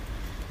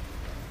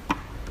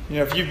You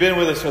know, if you've been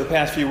with us for the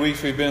past few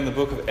weeks, we've been in the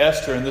book of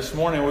Esther, and this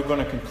morning we're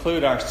going to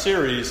conclude our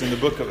series in the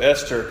book of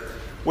Esther,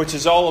 which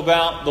is all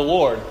about the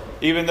Lord.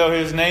 Even though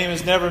His name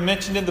is never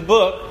mentioned in the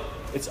book,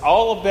 it's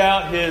all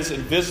about His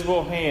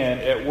invisible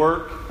hand at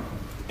work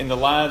in the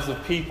lives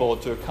of people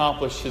to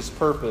accomplish His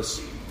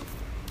purpose.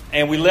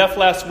 And we left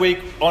last week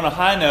on a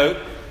high note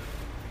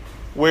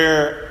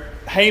where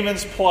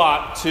Haman's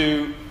plot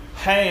to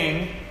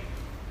hang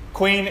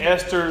Queen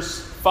Esther's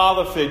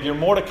father figure,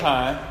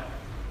 Mordecai,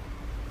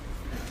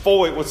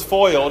 was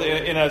foiled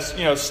in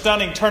a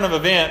stunning turn of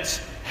events.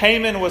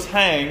 Haman was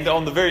hanged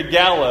on the very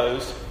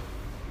gallows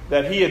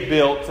that he had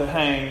built to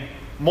hang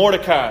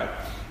Mordecai.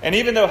 And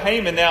even though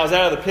Haman now is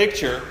out of the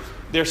picture,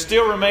 there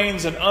still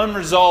remains an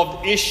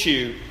unresolved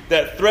issue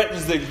that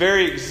threatens the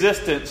very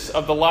existence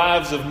of the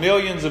lives of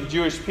millions of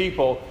Jewish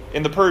people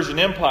in the Persian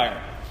Empire.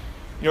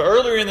 You know,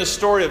 earlier in the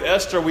story of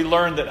Esther, we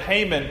learned that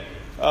Haman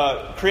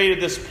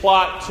created this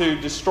plot to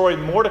destroy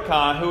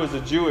Mordecai, who was a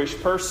Jewish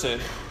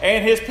person,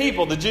 and his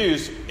people, the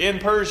Jews, in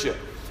Persia.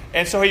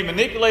 And so he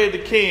manipulated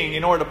the king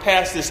in order to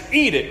pass this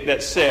edict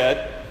that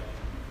said,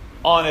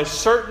 on a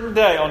certain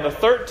day, on the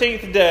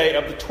 13th day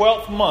of the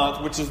 12th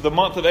month, which is the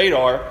month of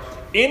Adar,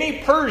 any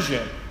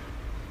Persian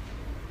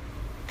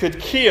could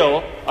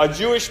kill a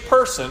Jewish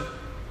person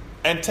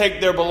and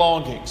take their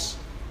belongings.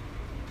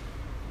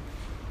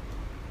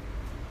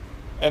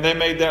 And they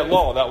made that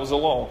law. That was a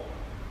law.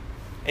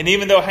 And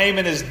even though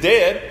Haman is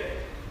dead,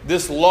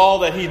 this law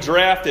that he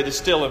drafted is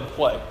still in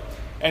play.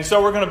 And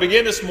so we're going to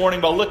begin this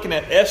morning by looking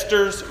at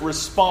Esther's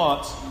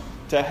response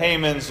to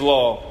Haman's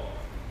law.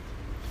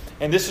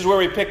 And this is where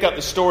we pick up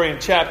the story in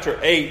chapter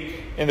 8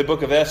 in the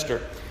book of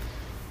Esther.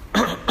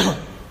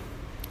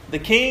 The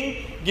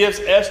king gives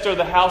Esther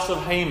the house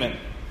of Haman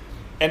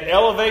and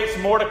elevates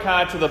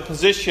Mordecai to the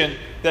position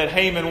that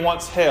Haman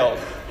once held,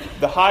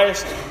 the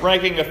highest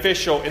ranking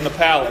official in the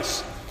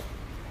palace.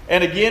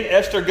 And again,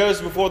 Esther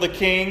goes before the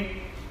king,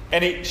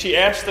 and she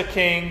asks the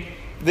king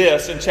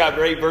this in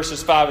chapter 8,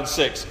 verses 5 and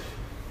 6.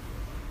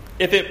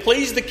 If it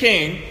please the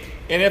king,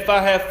 and if I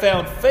have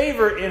found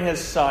favor in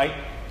his sight,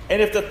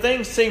 and if the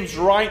thing seems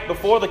right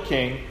before the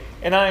king,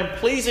 and I am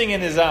pleasing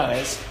in his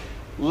eyes,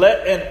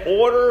 let an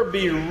order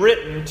be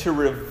written to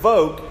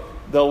revoke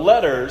the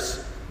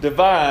letters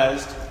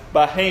devised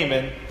by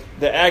Haman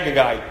the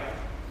Agagite,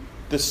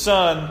 the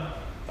son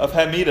of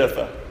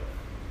Hammedatha,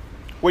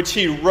 which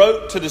he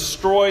wrote to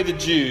destroy the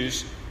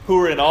Jews who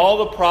were in all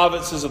the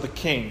provinces of the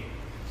king.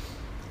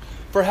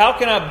 For how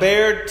can I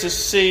bear to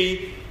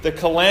see the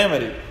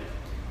calamity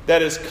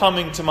that is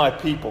coming to my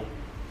people?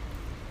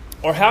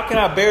 Or how can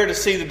I bear to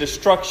see the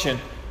destruction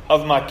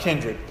of my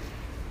kindred?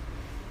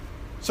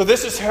 So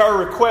this is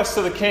her request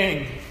to the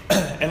king.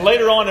 And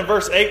later on in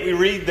verse 8 we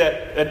read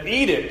that an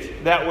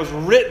edict that was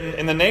written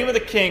in the name of the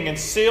king and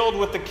sealed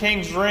with the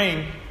king's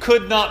ring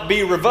could not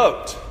be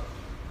revoked.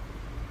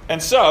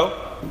 And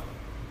so,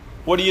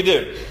 what do you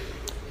do?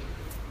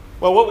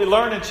 Well, what we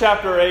learn in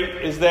chapter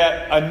 8 is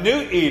that a new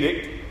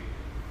edict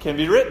can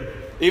be written.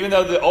 Even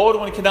though the old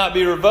one cannot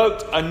be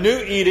revoked, a new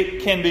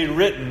edict can be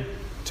written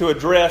to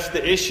address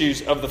the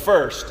issues of the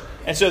first.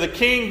 And so the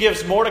king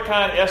gives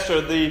Mordecai and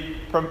Esther the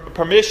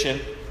permission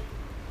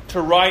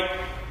to write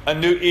a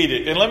new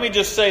edict. And let me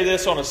just say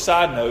this on a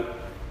side note,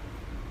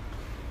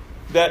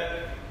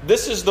 that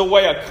this is the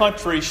way a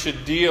country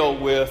should deal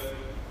with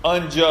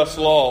unjust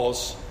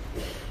laws,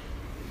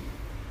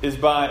 is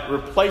by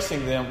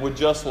replacing them with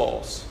just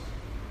laws.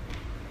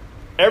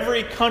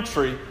 Every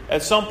country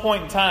at some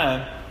point in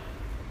time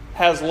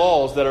has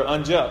laws that are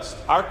unjust.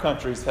 Our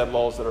country's had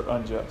laws that are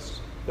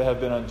unjust, that have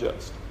been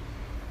unjust.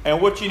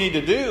 And what you need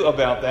to do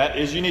about that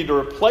is you need to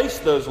replace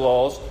those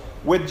laws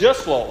with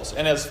just laws.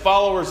 And as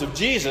followers of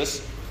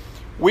Jesus,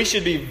 we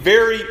should be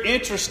very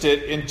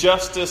interested in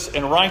justice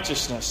and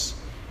righteousness.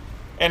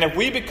 And if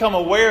we become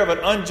aware of an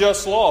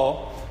unjust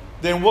law,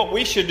 then what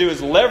we should do is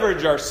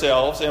leverage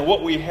ourselves and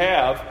what we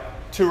have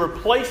to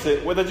replace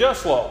it with a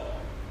just law.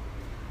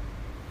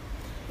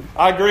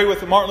 I agree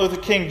with Martin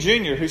Luther King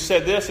Jr., who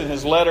said this in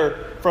his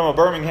letter from a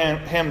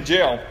Birmingham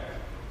jail.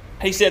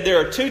 He said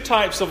there are two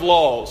types of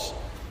laws,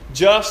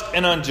 just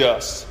and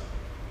unjust.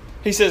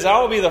 He says, I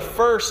will be the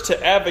first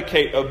to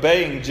advocate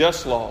obeying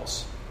just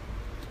laws.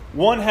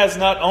 One has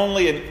not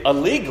only a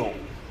legal,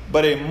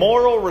 but a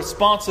moral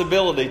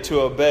responsibility to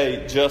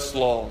obey just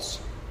laws.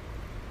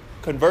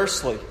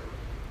 Conversely,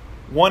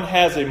 one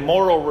has a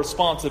moral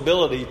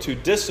responsibility to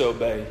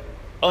disobey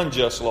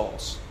unjust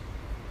laws.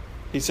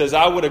 He says,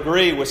 I would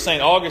agree with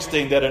St.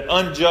 Augustine that an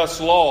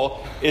unjust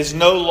law is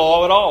no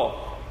law at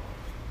all.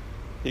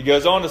 He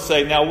goes on to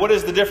say, now what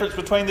is the difference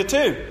between the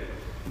two?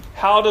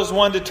 How does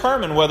one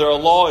determine whether a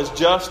law is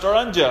just or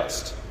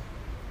unjust?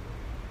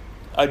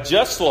 A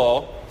just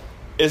law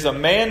is a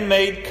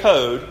man-made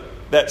code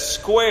that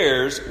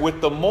squares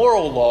with the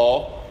moral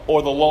law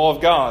or the law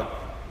of God.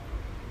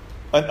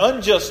 An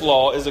unjust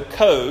law is a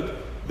code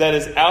that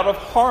is out of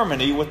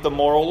harmony with the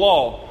moral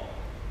law.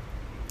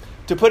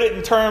 To put it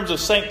in terms of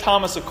St.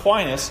 Thomas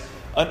Aquinas,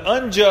 an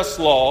unjust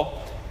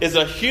law is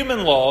a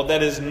human law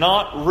that is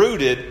not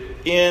rooted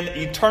in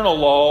eternal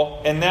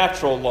law and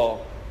natural law.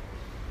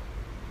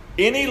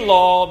 Any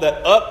law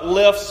that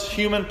uplifts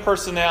human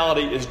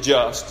personality is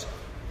just.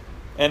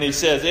 And he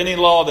says any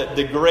law that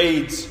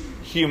degrades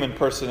human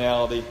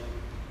personality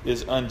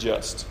is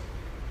unjust.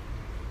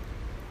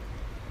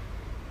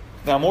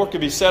 Now, more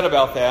could be said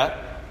about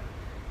that.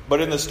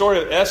 But in the story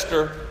of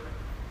Esther,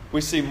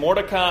 we see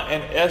Mordecai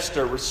and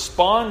Esther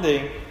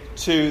responding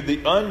to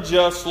the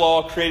unjust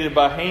law created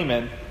by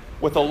Haman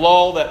with a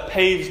law that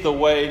paves the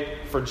way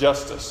for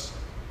justice.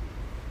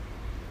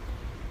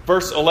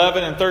 Verse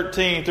 11 and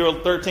 13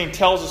 through 13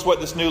 tells us what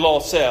this new law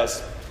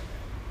says.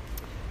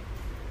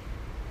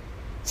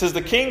 It says,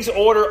 the king's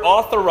order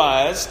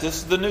authorized, this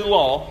is the new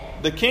law,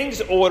 the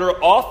king's order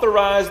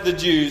authorized the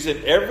Jews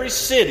in every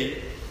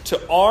city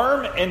to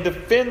arm and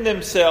defend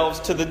themselves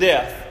to the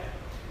death,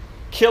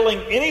 killing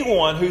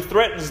anyone who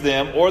threatens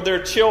them or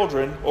their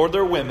children or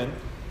their women,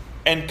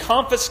 and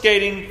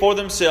confiscating for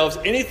themselves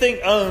anything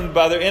owned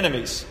by their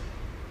enemies.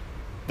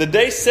 The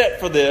day set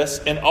for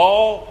this in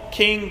all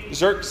King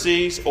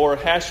Xerxes or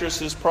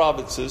Ahasuerus'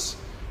 provinces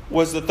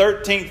was the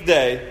 13th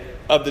day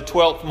of the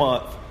 12th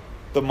month,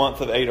 the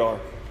month of Adar.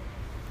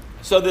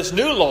 So this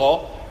new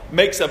law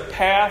makes a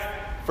path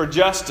for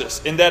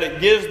justice in that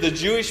it gives the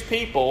Jewish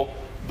people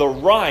the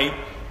right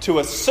to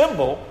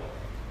assemble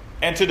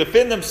and to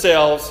defend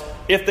themselves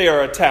if they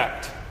are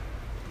attacked.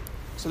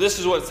 So this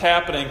is what's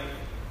happening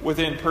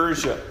within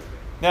Persia.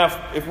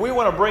 Now, if we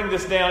want to bring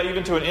this down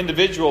even to an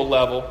individual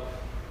level,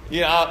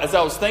 as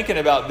I was thinking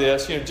about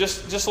this,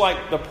 just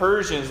like the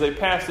Persians, they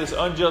passed this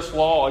unjust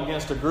law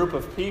against a group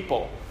of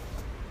people.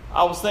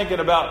 I was thinking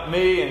about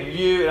me and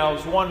you, and I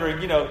was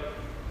wondering,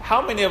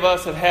 how many of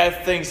us have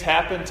had things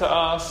happen to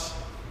us,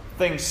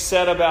 things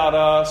said about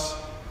us,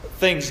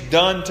 things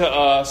done to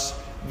us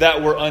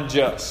that were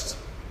unjust?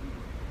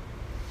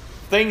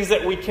 Things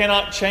that we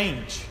cannot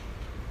change.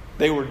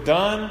 They were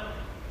done,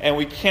 and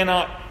we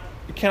cannot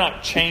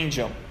change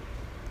them.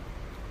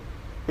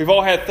 We've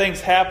all had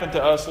things happen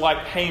to us like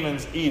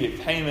Haman's edict,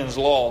 Haman's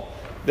law,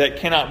 that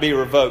cannot be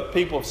revoked.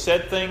 People have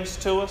said things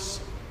to us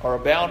or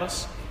about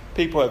us.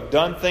 People have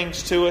done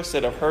things to us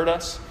that have hurt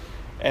us.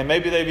 And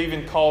maybe they've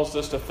even caused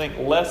us to think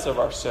less of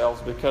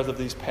ourselves because of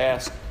these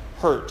past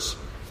hurts.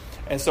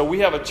 And so we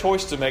have a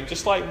choice to make,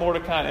 just like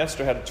Mordecai and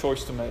Esther had a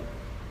choice to make.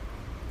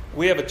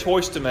 We have a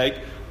choice to make.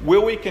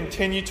 Will we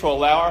continue to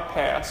allow our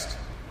past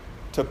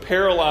to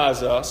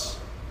paralyze us,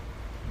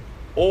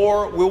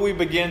 or will we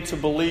begin to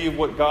believe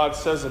what God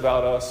says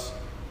about us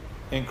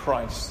in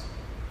Christ?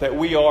 That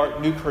we are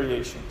new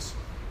creations,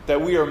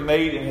 that we are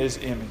made in His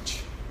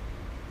image,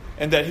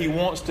 and that He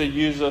wants to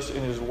use us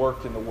in His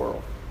work in the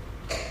world.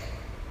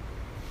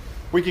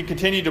 We can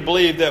continue to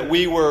believe that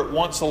we were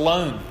once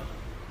alone,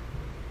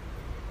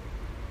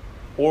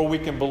 or we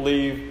can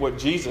believe what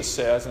Jesus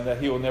says and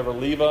that He will never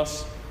leave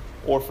us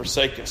or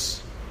forsake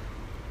us.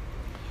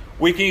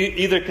 We can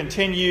either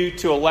continue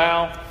to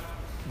allow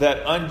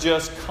that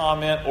unjust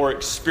comment or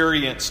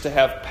experience to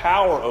have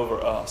power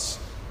over us,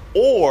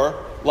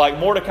 or, like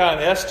Mordecai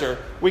and Esther,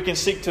 we can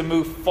seek to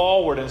move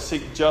forward and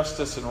seek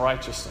justice and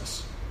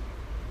righteousness.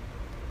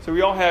 So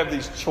we all have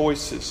these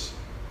choices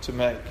to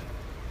make.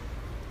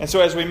 And so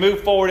as we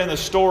move forward in the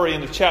story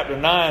into chapter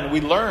 9, we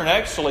learn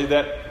actually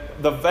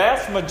that the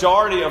vast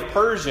majority of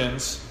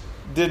Persians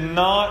did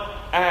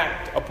not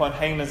act upon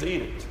Haman's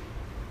edict.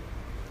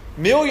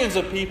 Millions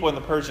of people in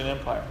the Persian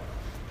Empire.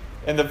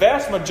 And the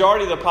vast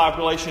majority of the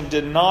population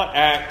did not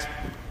act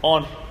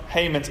on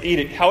Haman's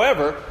edict.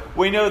 However,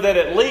 we know that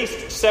at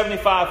least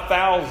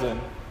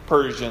 75,000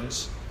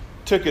 Persians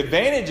took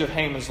advantage of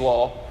Haman's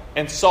law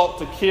and sought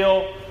to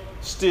kill,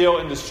 steal,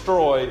 and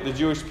destroy the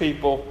Jewish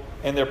people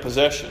and their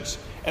possessions.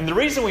 And the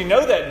reason we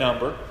know that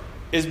number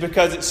is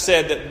because it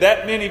said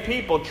that many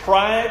people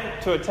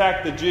tried to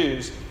attack the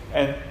Jews,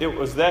 and it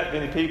was that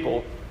many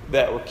people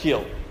that were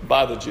killed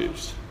by the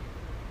Jews.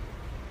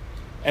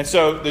 And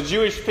so the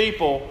Jewish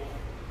people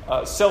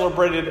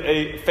celebrated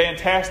a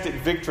fantastic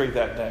victory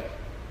that day,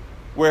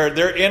 where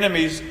their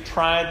enemies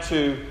tried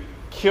to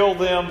kill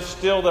them,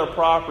 steal their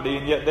property,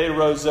 and yet they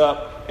rose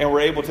up and were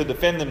able to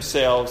defend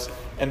themselves,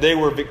 and they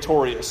were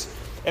victorious.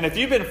 And if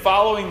you've been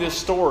following this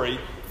story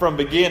from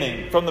the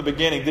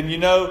beginning, then you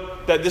know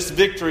that this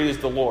victory is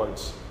the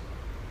Lord's.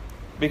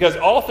 Because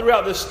all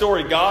throughout this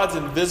story, God's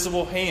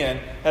invisible hand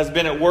has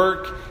been at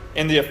work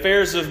in the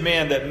affairs of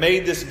men that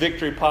made this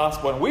victory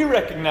possible. And we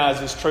recognize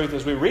this truth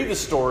as we read the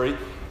story,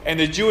 and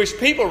the Jewish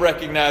people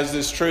recognize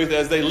this truth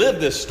as they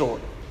live this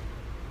story.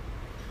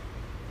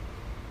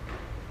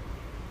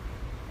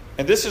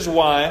 And this is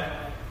why,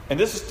 and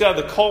this is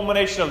the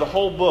culmination of the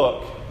whole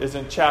book, is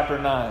in chapter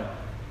 9.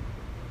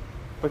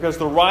 Because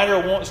the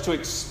writer wants to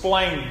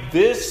explain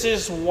this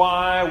is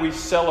why we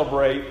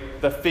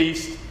celebrate the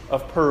Feast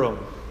of Purim.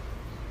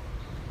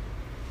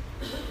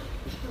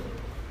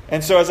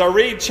 And so as I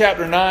read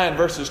chapter 9,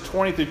 verses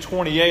 20 through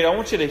 28, I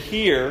want you to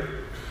hear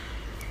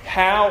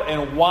how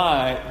and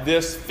why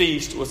this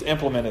feast was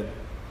implemented.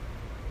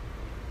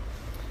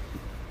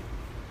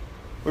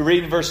 We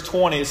read in verse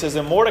 20, it says,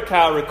 "And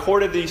Mordecai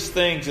recorded these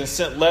things and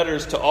sent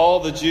letters to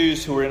all the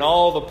Jews who were in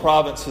all the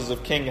provinces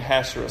of King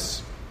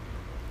Ahasuerus,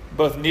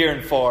 both near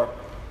and far,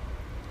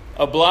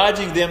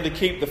 obliging them to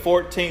keep the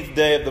 14th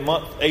day of the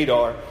month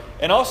Adar,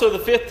 and also the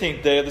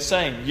 15th day of the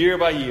same, year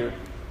by year,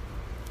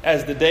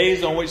 as the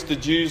days on which the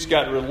Jews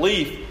got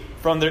relief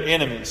from their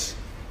enemies,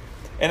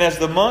 and as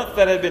the month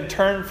that had been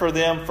turned for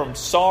them from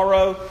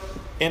sorrow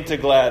into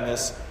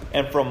gladness,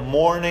 and from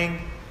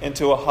mourning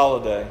into a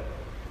holiday,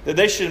 that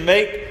they should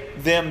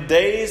make them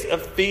days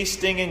of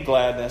feasting and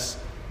gladness,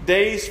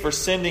 days for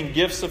sending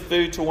gifts of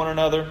food to one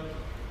another,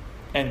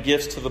 and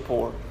gifts to the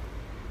poor."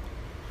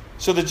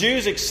 So the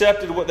Jews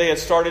accepted what they had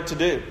started to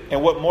do,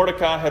 and what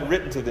Mordecai had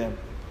written to them.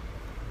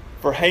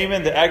 For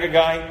Haman the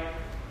Agagite,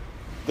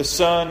 the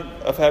son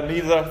of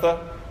Hammedatha,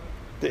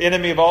 the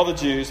enemy of all the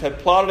Jews, had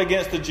plotted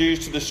against the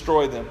Jews to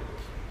destroy them,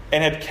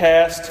 and had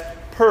cast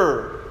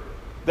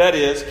that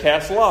is,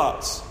 cast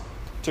lots,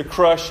 to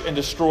crush and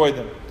destroy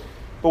them.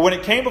 But when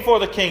it came before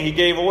the king, he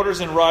gave orders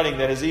in writing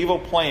that his evil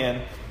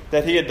plan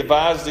that he had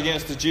devised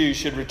against the Jews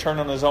should return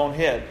on his own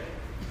head,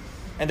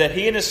 and that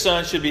he and his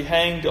son should be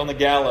hanged on the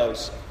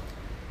gallows.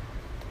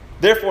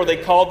 Therefore they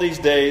called these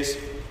days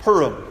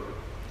Purim,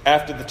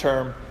 after the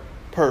term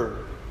Pur.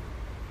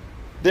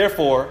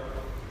 Therefore,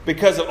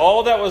 because of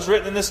all that was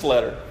written in this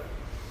letter,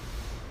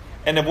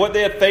 and of what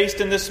they had faced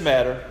in this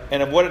matter,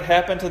 and of what had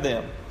happened to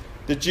them,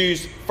 the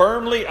Jews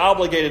firmly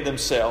obligated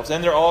themselves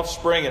and their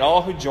offspring and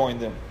all who joined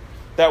them,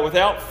 that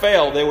without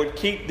fail they would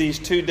keep these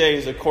 2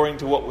 days according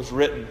to what was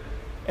written,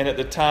 and at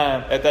that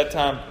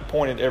time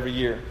appointed every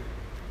year,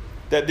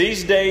 that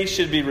these days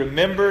should be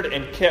remembered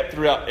and kept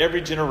throughout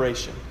every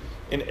generation,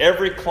 in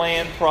every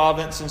clan,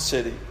 province, and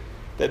city,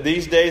 that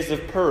these days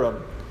of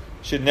Purim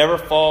should never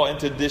fall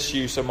into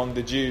disuse among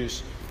the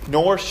Jews,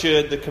 nor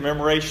should the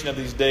commemoration of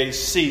these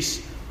days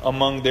cease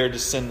among their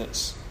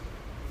descendants.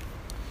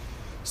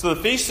 So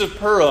the Feast of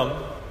Purim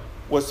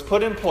was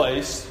put in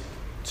place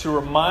to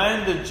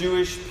remind the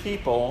Jewish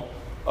people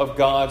of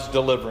God's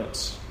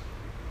deliverance.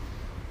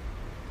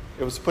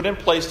 It was put in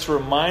place to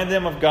remind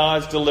them of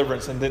God's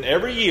deliverance. And then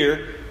every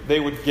year they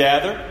would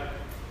gather,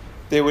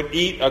 they would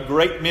eat a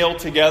great meal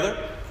together,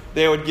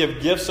 they would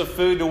give gifts of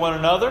food to one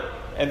another,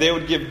 and they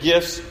would give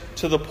gifts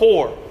to the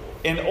poor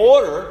in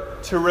order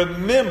to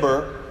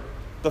remember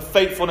the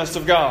faithfulness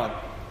of God.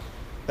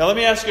 Now let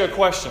me ask you a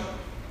question.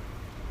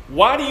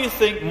 Why do you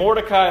think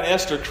Mordecai and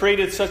Esther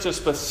created such a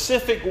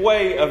specific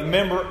way of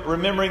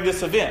remembering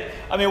this event?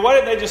 I mean, why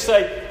didn't they just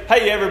say,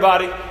 "Hey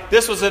everybody,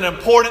 this was an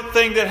important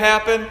thing that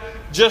happened,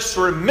 just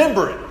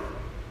remember it.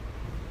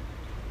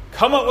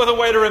 Come up with a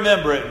way to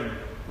remember it and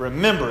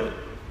remember it."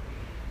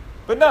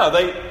 But no,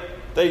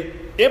 they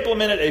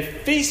implemented a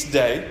feast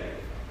day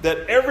that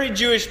every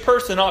Jewish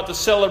person ought to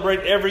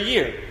celebrate every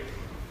year.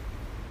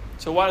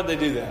 So why did they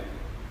do that?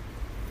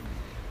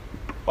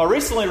 Well, I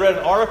recently read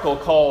an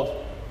article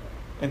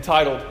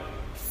entitled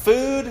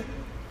Food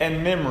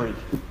and Memory.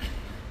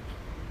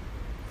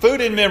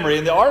 Food and Memory.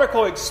 And the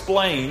article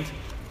explained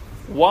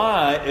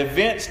why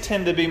events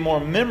tend to be more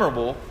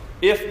memorable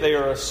if they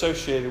are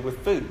associated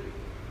with food.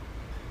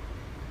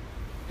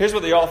 Here's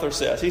what the author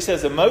says. He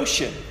says,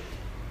 emotion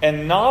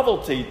and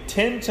novelty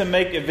tend to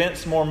make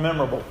events more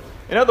memorable.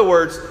 In other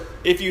words,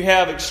 if you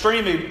have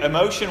extreme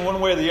emotion one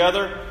way or the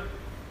other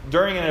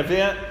during an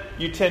event,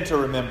 you tend to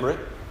remember it.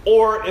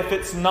 Or if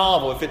it's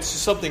novel, if it's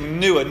something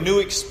new, a new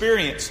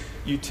experience,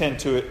 you tend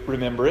to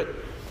remember it.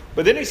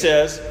 But then he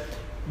says,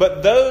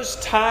 but those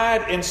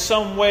tied in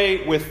some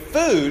way with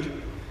food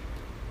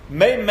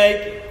may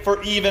make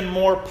for even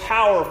more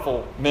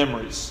powerful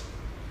memories.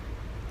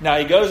 Now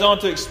he goes on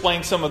to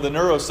explain some of the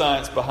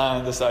neuroscience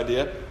behind this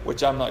idea,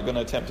 which I'm not going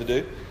to attempt to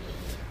do.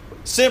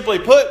 Simply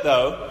put,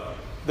 though,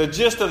 the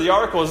gist of the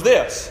article is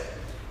this.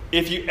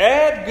 If you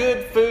add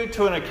good food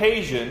to an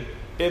occasion,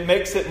 it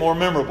makes it more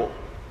memorable.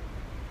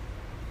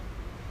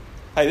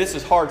 Hey, this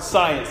is hard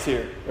science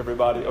here,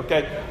 everybody,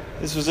 okay?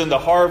 This was in the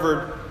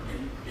Harvard,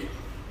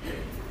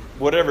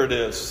 whatever it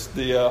is,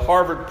 the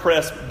Harvard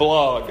Press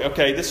blog.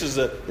 Okay, this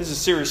is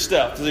serious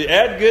stuff. So you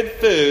add good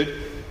food,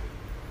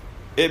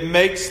 it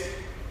makes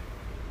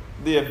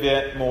the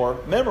event more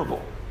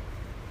memorable.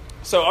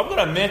 So I'm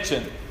going to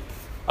mention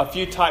a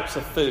few types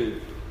of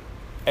food.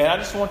 And I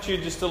just want you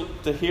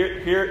to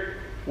hear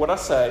what I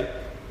say.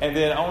 And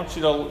then I want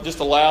you to just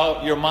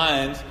allow your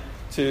mind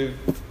to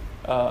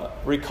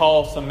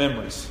recall some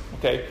memories.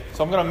 Okay?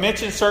 So I'm going to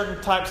mention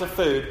certain types of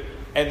food.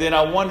 And then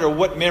I wonder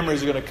what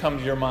memories are going to come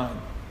to your mind.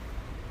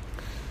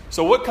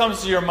 So what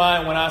comes to your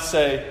mind when I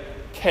say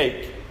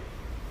cake?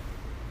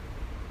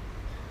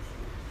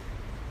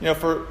 You know,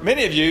 for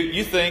many of you,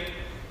 you think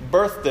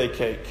birthday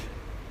cake.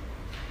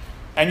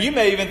 And you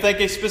may even think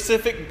a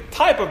specific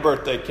type of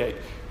birthday cake.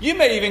 You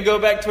may even go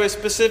back to a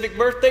specific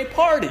birthday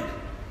party.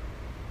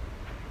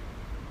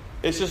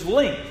 It's just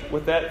linked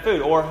with that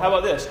food. Or how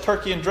about this?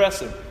 Turkey and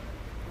dressing.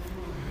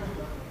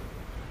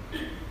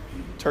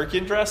 Turkey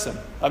and dressing.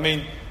 I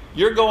mean,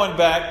 you're going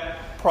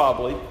back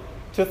probably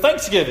to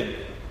Thanksgiving.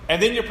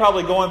 And then you're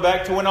probably going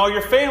back to when all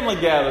your family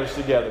gathers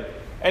together.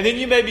 And then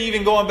you may be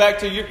even going back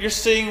to, you're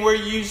seeing where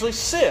you usually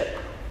sit.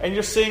 And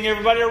you're seeing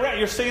everybody around.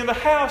 You're seeing the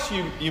house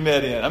you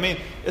met in. I mean,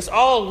 it's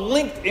all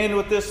linked in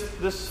with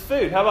this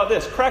food. How about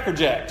this? Cracker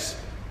Jacks.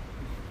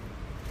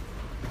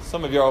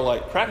 Some of you are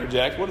like, Cracker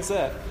Jacks? What is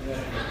that? Yeah.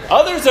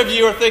 Others of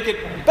you are thinking,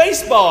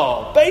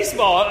 baseball.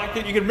 Baseball.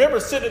 You can remember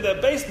sitting at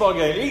that baseball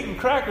game, eating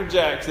Cracker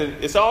Jacks,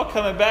 and it's all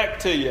coming back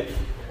to you.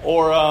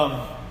 Or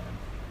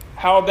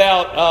how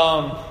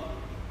about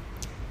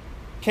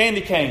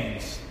candy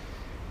canes?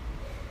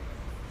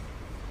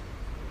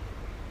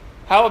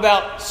 How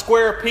about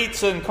square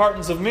pizza and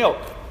cartons of milk?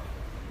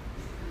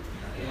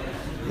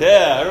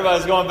 Yeah,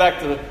 everybody's going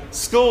back to the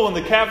school and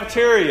the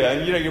cafeteria,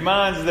 and your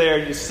mind's there,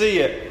 and you see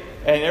it,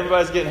 and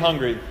everybody's getting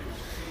hungry.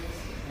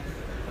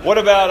 What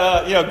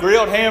about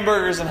grilled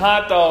hamburgers and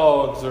hot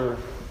dogs, or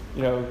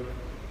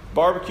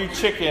barbecue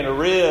chicken or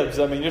ribs?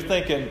 I mean, you're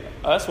thinking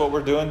that's what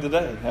we're doing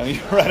today. I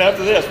mean, right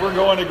after this, we're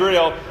going to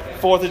grill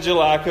 4th of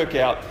July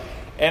cookout.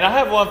 And I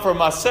have one for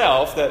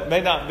myself that may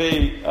not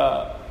be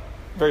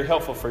very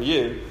helpful for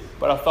you.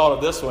 But I thought of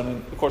this one,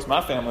 and of course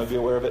my family would be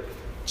aware of it.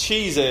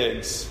 Cheese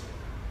eggs.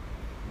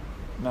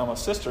 Now my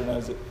sister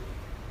knows it.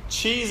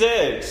 Cheese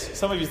eggs.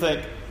 Some of you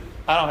think,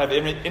 I don't have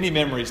any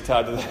memories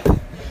tied to that.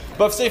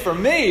 But see, for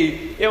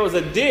me, it was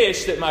a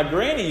dish that my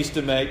granny used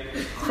to make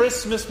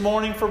Christmas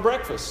morning for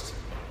breakfast.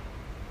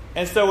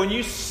 And so when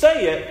you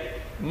say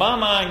it, my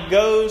mind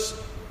goes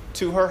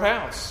to her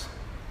house.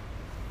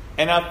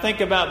 And I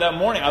think about that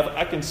morning.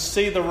 I can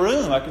see the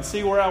room. I can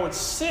see where I would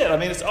sit. I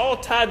mean, it's all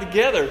tied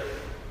together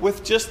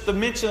with just the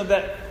mention of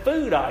that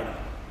food item.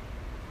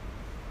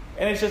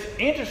 And it's just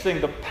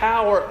interesting, the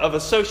power of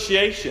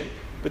association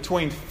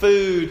between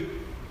food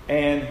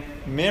and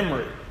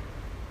memory.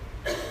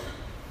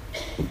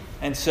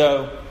 And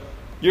so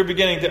you're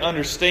beginning to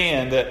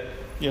understand that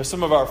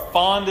some of our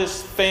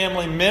fondest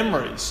family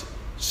memories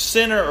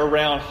center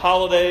around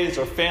holidays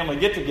or family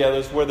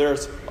get-togethers where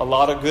there's a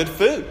lot of good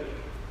food.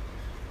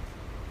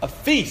 A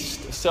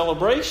feast, a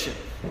celebration.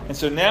 And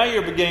so now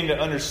you're beginning to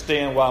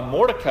understand why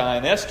Mordecai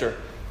and Esther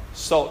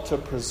sought to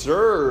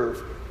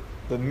preserve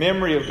the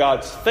memory of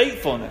God's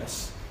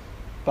faithfulness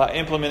by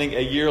implementing a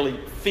yearly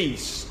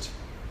feast.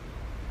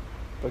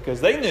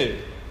 Because they knew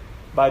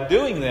by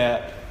doing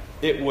that,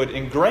 it would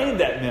ingrain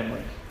that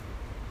memory.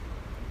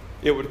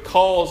 It would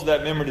cause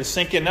that memory to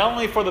sink in, not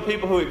only for the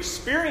people who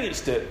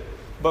experienced it,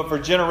 but for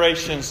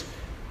generations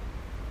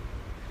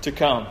to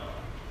come.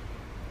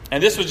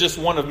 And this was just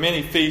one of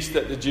many feasts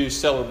that the Jews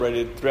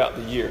celebrated throughout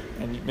the year.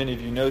 And many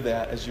of you know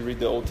that as you read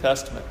the Old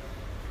Testament.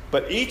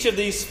 But each of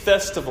these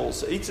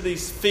festivals, each of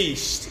these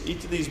feasts,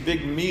 each of these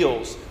big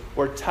meals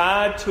were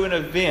tied to an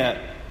event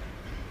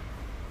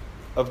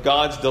of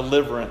God's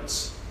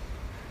deliverance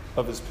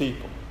of His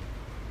people.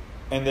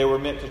 And they were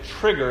meant to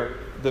trigger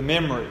the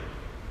memory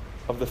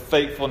of the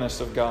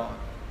faithfulness of God.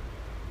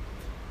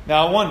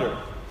 Now I wonder,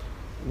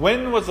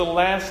 when was the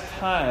last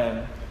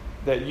time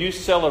that you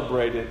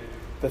celebrated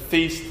the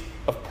Feast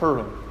of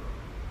Purim?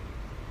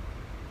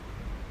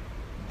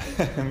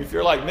 If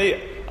you're like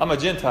me, I'm a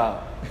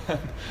Gentile.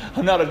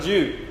 I'm not a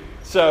Jew.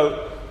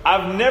 So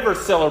I've never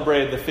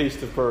celebrated the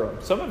Feast of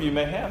Purim. Some of you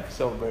may have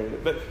celebrated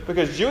it, but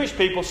because Jewish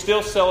people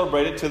still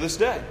celebrate it to this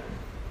day.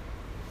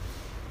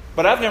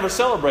 But I've never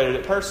celebrated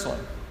it personally.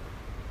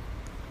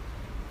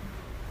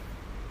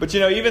 But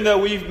even though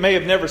we may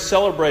have never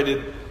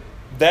celebrated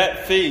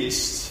that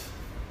feast,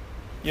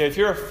 if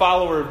you're a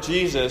follower of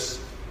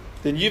Jesus,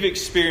 then you've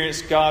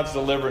experienced God's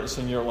deliverance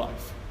in your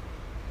life.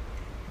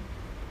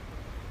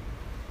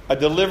 A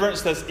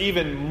deliverance that's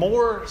even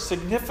more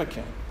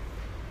significant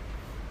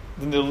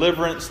than the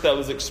deliverance that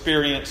was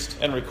experienced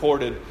and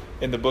recorded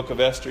in the book of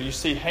Esther. You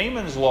see,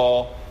 Haman's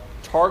law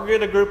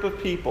targeted a group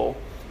of people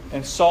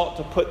and sought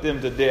to put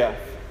them to death.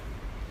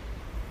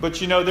 But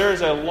there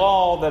is a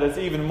law that is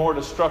even more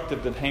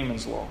destructive than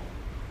Haman's law.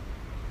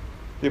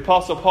 The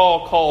Apostle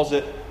Paul calls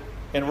it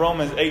in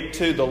Romans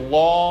 8:2 the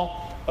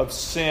law of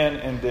sin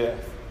and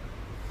death.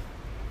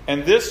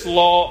 And this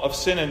law of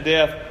sin and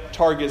death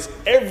targets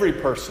every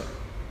person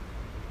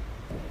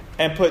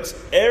and puts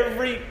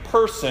every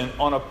person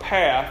on a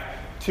path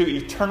to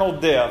eternal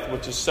death,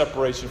 which is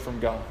separation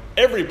from God.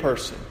 Every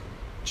person,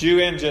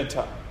 Jew and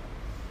Gentile.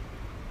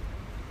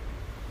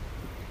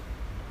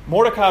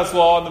 Mordecai's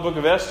law in the book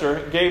of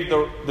Esther gave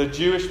the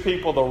Jewish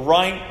people the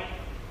right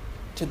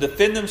to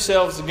defend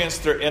themselves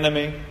against their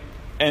enemy,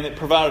 and it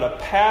provided a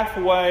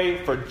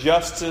pathway for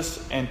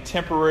justice and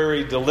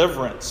temporary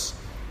deliverance.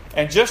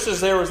 And just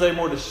as there was a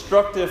more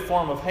destructive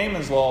form of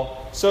Haman's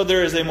law, so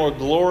there is a more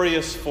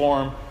glorious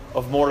form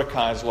of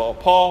Mordecai's law.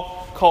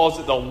 Paul calls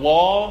it the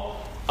law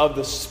of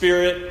the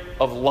Spirit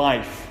of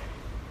life.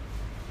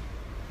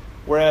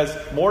 Whereas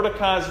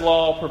Mordecai's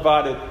law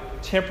provided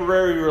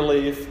temporary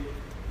relief,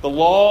 the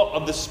law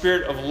of the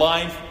Spirit of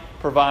life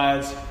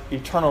provides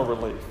eternal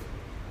relief.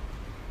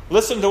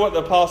 Listen to what the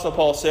Apostle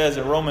Paul says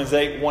in Romans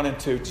 8:1 and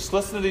 2. Just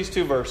listen to these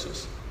two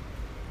verses.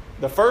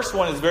 The first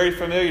one is very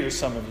familiar to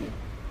some of you.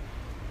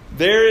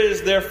 There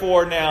is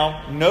therefore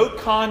now no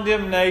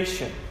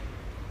condemnation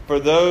for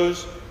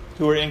those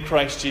who are in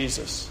Christ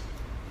Jesus.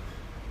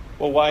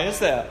 Well, why is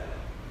that?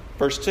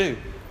 Verse 2.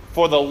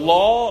 For the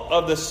law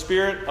of the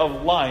Spirit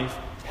of life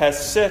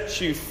has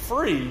set you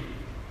free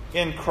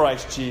in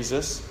Christ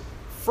Jesus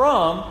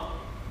from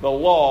the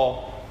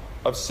law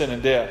of sin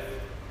and death.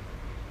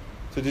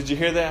 So did you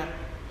hear that?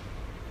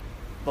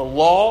 The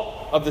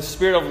law of the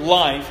Spirit of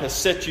life has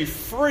set you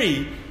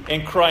free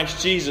in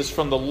Christ Jesus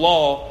from the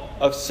law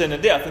of sin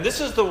and death. And this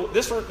is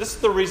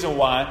the reason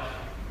why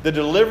the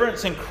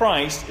deliverance in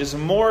Christ is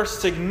more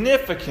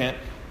significant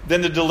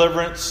than the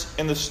deliverance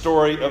in the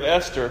story of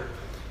Esther.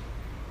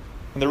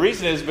 And the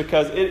reason is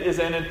because it is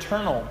an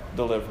eternal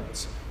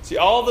deliverance. See,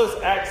 all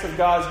those acts of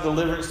God's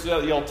deliverance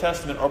throughout the Old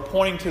Testament are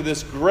pointing to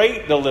this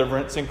great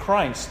deliverance in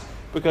Christ,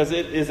 because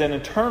it is an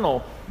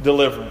eternal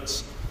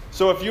deliverance.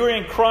 So if you're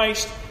in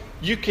Christ,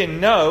 you can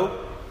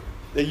know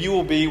that you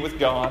will be with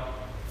God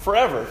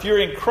forever. If you're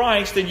in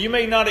Christ, then you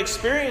may not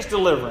experience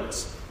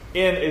deliverance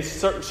in a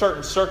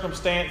certain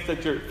circumstance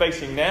that you're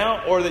facing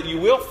now or that you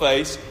will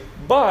face,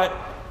 but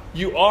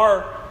you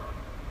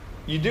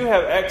do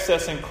have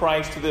access in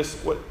Christ to this,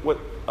 what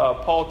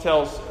Paul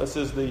tells us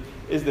is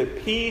the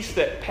peace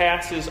that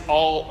passes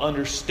all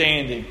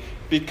understanding,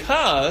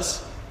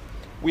 because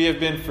we have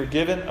been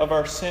forgiven of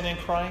our sin in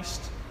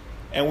Christ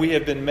and we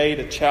have been made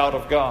a child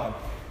of God.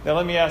 Now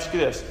let me ask you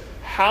this.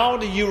 How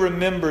do you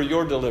remember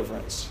your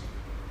deliverance?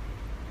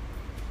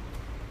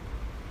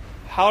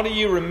 How do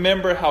you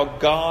remember how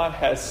God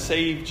has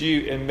saved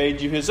you and made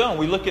you His own?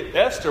 We look at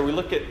Esther, we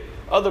look at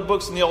other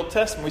books in the Old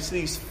Testament, we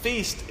see these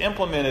feasts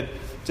implemented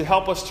to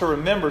help us to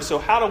remember. So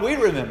how do we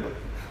remember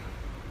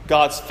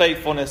God's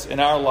faithfulness in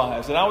our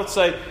lives? And I would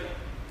say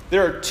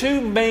there are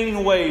two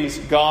main ways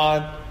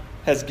God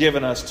has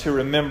given us to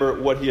remember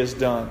what He has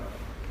done.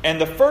 And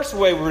the first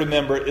way we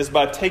remember is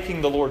by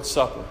taking the Lord's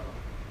Supper.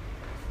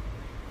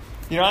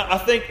 You know, I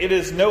think it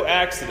is no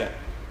accident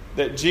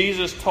that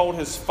Jesus told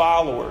His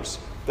followers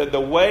that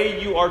the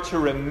way you are to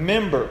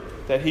remember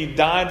that He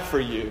died for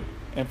you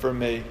and for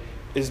me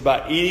is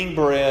by eating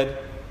bread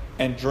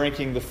and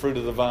drinking the fruit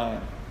of the vine.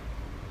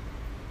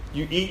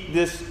 You eat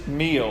this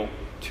meal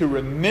to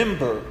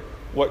remember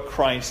what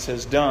Christ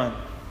has done.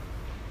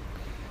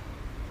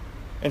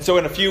 And so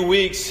in a few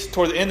weeks,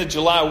 toward the end of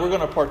July, we're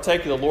going to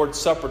partake of the Lord's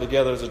Supper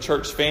together as a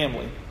church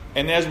family.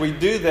 And as we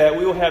do that,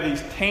 we will have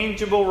these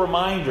tangible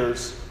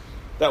reminders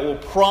that will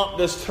prompt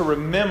us to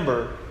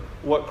remember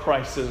what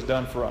Christ has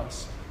done for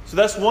us. So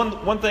that's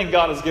one thing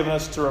God has given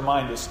us to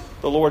remind us,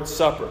 the Lord's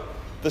Supper.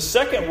 The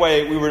second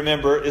way we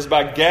remember is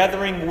by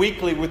gathering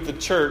weekly with the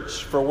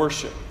church for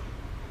worship.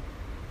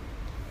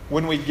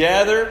 When we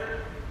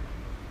gather,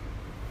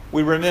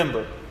 we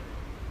remember.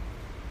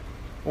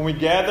 When we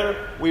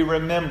gather, we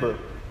remember.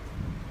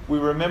 We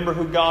remember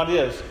who God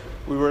is.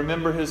 We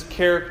remember His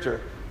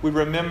character. We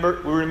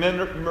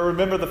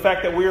remember the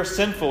fact that we are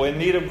sinful, in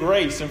need of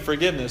grace and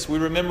forgiveness. We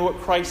remember what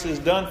Christ has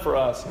done for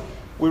us.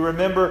 We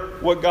remember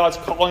what God's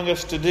calling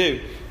us to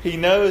do. He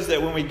knows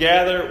that when we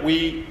gather,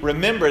 we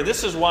remember.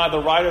 This is why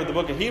the writer of the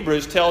book of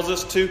Hebrews tells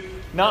us to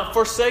not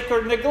forsake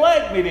or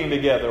neglect meeting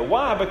together.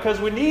 Why? Because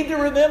we need to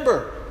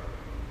remember.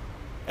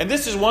 And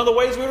this is one of the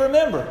ways we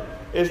remember,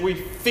 is we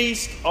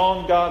feast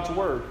on God's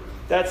Word.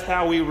 That's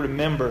how we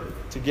remember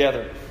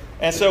together.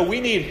 And so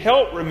we need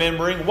help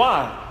remembering.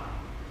 Why?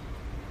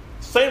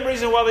 Same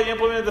reason why they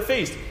implemented the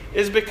feast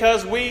is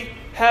because we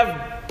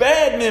have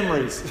bad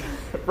memories,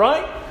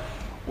 right?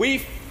 We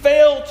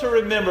fail to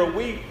remember.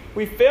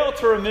 We fail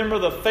to remember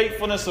the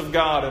faithfulness of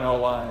God in our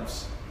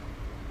lives.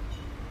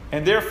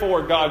 And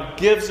therefore, God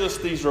gives us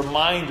these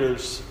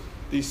reminders,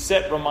 these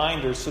set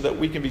reminders, so that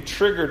we can be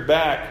triggered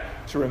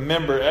back to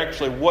remember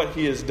actually what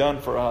He has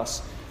done for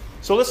us.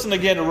 So listen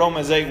again to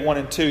Romans 8, 1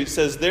 and 2. It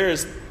says, there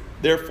is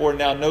therefore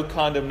now no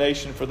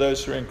condemnation for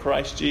those who are in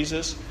Christ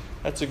Jesus.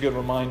 That's a good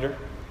reminder.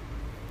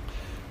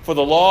 For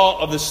the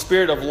law of the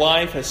Spirit of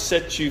life has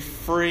set you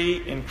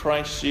free in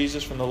Christ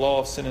Jesus from the law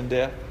of sin and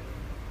death.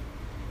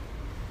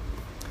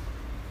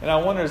 And I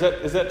wonder,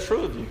 is that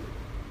true of you?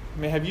 I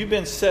mean, have you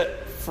been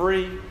set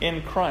free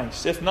in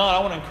Christ? If not, I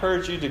want to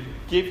encourage you to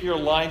give your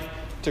life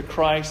to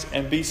Christ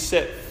and be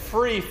set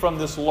free from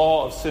this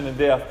law of sin and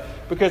death.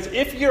 Because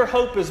if your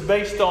hope is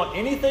based on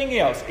anything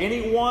else,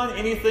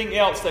 anything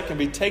else that can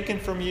be taken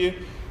from you,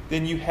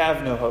 then you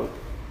have no hope.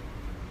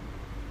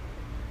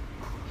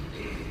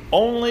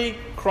 Only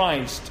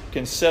Christ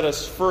can set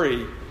us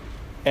free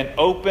and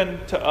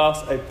open to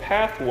us a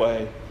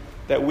pathway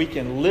that we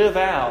can live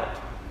out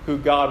who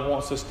God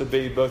wants us to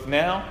be, both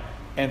now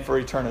and for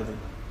eternity.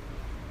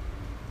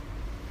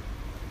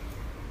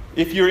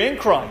 If you're in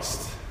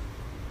Christ,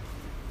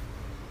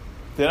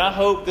 then I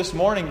hope this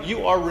morning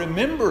you are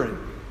remembering.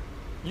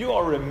 You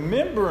are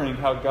remembering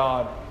how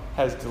God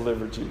has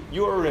delivered you.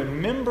 You are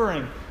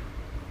remembering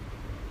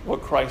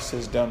what Christ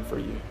has done for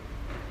you.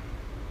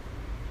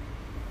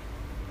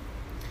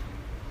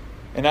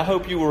 And I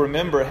hope you will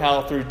remember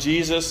how through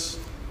Jesus,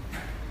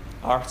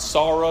 our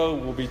sorrow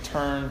will be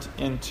turned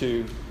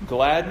into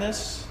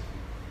gladness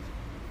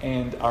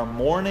and our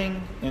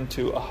mourning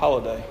into a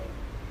holiday.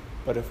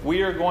 But if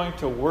we are going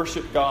to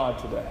worship God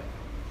today,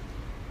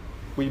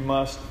 we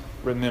must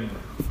remember.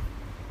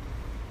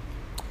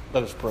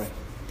 Let us pray.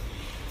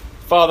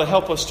 Father,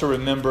 help us to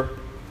remember,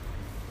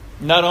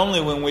 not only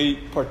when we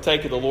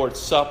partake of the Lord's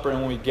Supper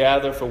and when we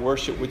gather for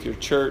worship with your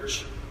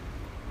church,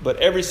 but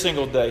every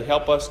single day,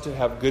 help us to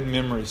have good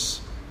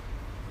memories.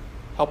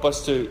 Help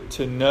us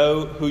to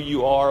know who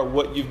you are,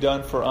 what you've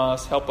done for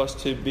us. Help us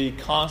to be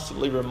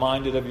constantly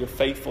reminded of your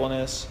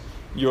faithfulness,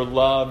 your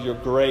love, your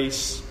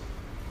grace,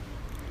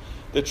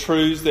 the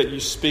truths that you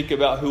speak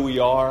about who we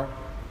are.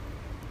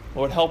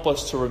 Lord, help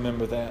us to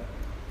remember that.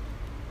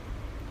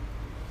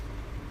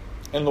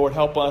 And Lord,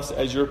 help us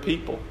as your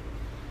people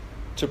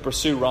to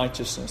pursue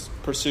righteousness,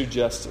 pursue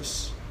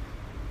justice,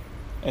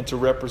 and to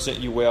represent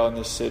you well in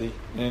this city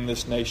and in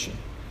this nation.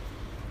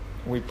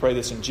 We pray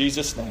this in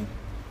Jesus' name.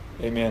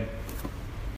 Amen.